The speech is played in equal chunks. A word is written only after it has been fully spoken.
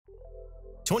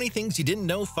20 things you didn't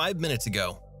know 5 minutes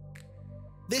ago.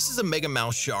 This is a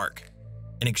megamouth shark,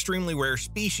 an extremely rare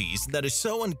species that is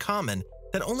so uncommon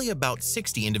that only about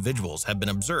 60 individuals have been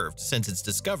observed since its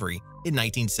discovery in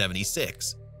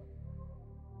 1976.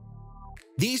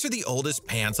 These are the oldest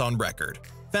pants on record,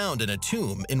 found in a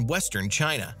tomb in western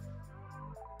China.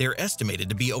 They are estimated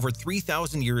to be over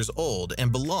 3,000 years old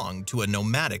and belong to a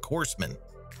nomadic horseman.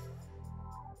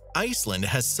 Iceland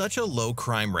has such a low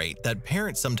crime rate that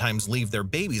parents sometimes leave their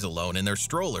babies alone in their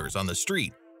strollers on the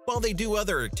street while they do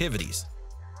other activities.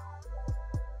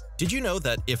 Did you know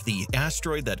that if the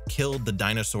asteroid that killed the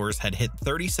dinosaurs had hit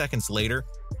 30 seconds later,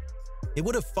 it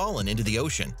would have fallen into the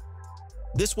ocean?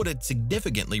 This would have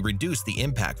significantly reduced the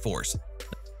impact force.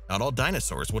 Not all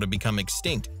dinosaurs would have become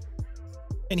extinct,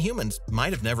 and humans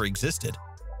might have never existed.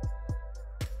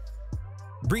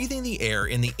 Breathing the air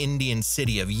in the Indian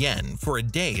city of Yen for a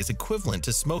day is equivalent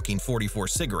to smoking 44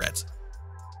 cigarettes.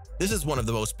 This is one of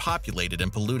the most populated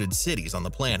and polluted cities on the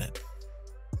planet.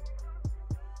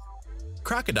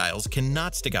 Crocodiles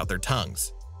cannot stick out their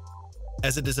tongues,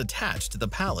 as it is attached to the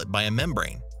palate by a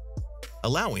membrane,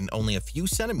 allowing only a few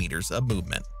centimeters of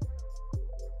movement.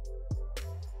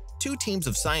 Two teams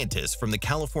of scientists from the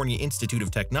California Institute of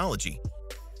Technology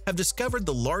have discovered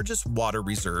the largest water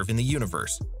reserve in the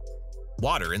universe.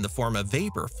 Water in the form of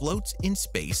vapor floats in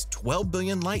space 12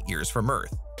 billion light-years from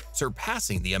Earth,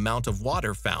 surpassing the amount of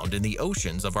water found in the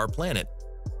oceans of our planet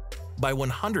by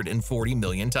 140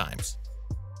 million times.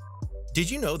 Did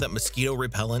you know that mosquito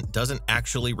repellent doesn't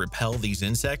actually repel these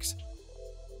insects?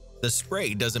 The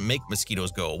spray doesn't make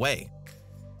mosquitoes go away.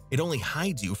 It only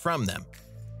hides you from them.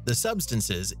 The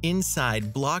substances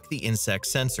inside block the insect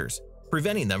sensors,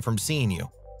 preventing them from seeing you.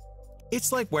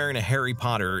 It's like wearing a Harry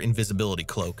Potter invisibility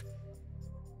cloak.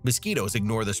 Mosquitoes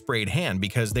ignore the sprayed hand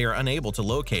because they are unable to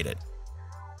locate it,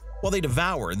 while they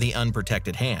devour the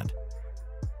unprotected hand.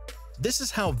 This is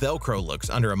how Velcro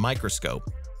looks under a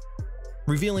microscope,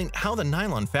 revealing how the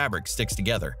nylon fabric sticks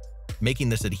together, making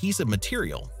this adhesive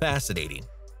material fascinating.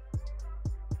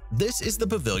 This is the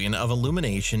Pavilion of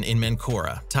Illumination in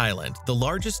Menkora, Thailand, the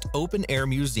largest open-air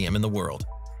museum in the world.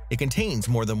 It contains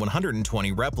more than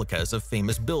 120 replicas of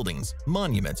famous buildings,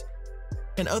 monuments,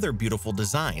 and other beautiful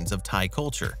designs of Thai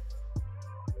culture.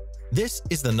 This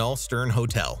is the Nullstern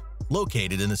Hotel,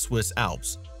 located in the Swiss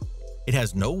Alps. It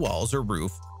has no walls or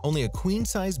roof, only a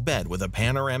queen-size bed with a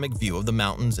panoramic view of the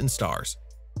mountains and stars.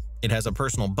 It has a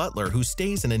personal butler who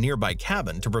stays in a nearby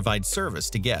cabin to provide service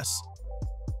to guests.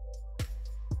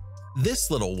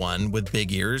 This little one with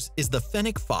big ears is the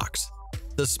fennec fox,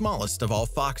 the smallest of all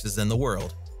foxes in the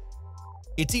world.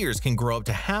 Its ears can grow up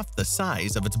to half the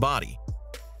size of its body.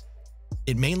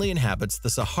 It mainly inhabits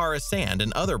the Sahara sand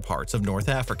and other parts of North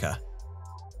Africa.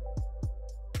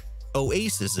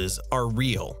 Oases are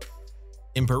real.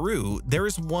 In Peru, there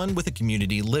is one with a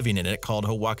community living in it called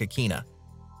Huacachina.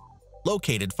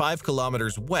 Located 5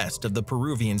 kilometers west of the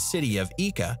Peruvian city of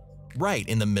Ica, right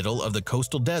in the middle of the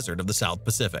coastal desert of the South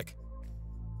Pacific.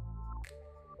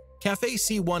 Cafe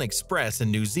C1 Express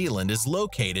in New Zealand is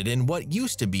located in what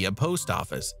used to be a post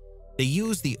office. They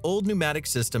use the old pneumatic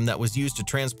system that was used to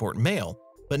transport mail,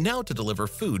 but now to deliver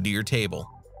food to your table.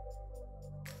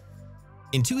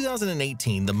 In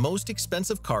 2018, the most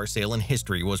expensive car sale in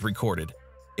history was recorded.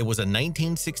 It was a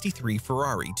 1963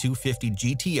 Ferrari 250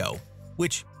 GTO,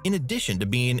 which, in addition to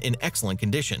being in excellent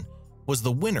condition, was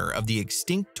the winner of the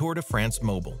extinct Tour de France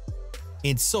Mobile.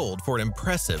 It sold for an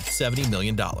impressive $70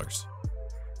 million.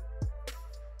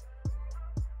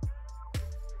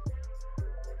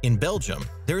 In Belgium,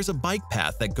 there is a bike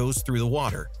path that goes through the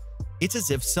water. It's as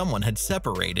if someone had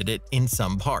separated it in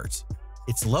some parts.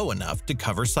 It's low enough to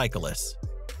cover cyclists.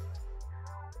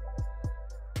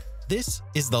 This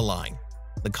is the line,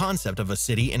 the concept of a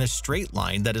city in a straight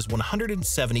line that is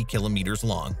 170 kilometers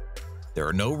long. There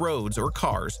are no roads or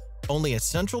cars, only a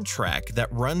central track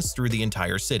that runs through the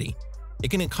entire city.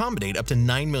 It can accommodate up to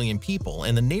 9 million people,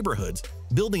 and the neighborhoods,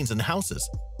 buildings, and houses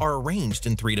are arranged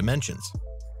in 3 dimensions.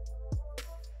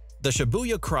 The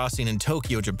Shibuya Crossing in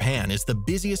Tokyo, Japan is the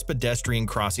busiest pedestrian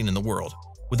crossing in the world,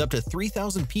 with up to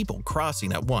 3,000 people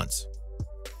crossing at once.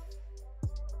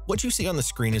 What you see on the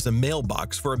screen is a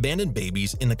mailbox for abandoned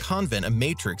babies in the convent of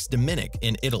Matrix Dominic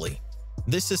in Italy.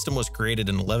 This system was created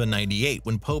in 1198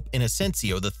 when Pope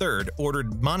Innocencio III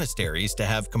ordered monasteries to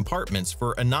have compartments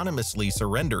for anonymously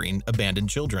surrendering abandoned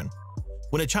children.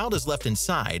 When a child is left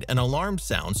inside, an alarm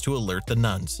sounds to alert the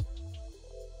nuns.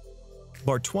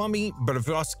 Bartłomiej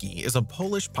Borowski is a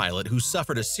Polish pilot who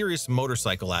suffered a serious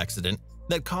motorcycle accident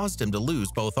that caused him to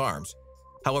lose both arms.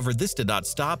 However, this did not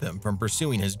stop him from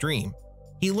pursuing his dream.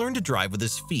 He learned to drive with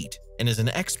his feet and is an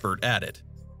expert at it.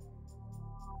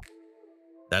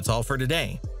 That's all for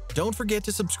today. Don't forget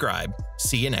to subscribe.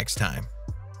 See you next time.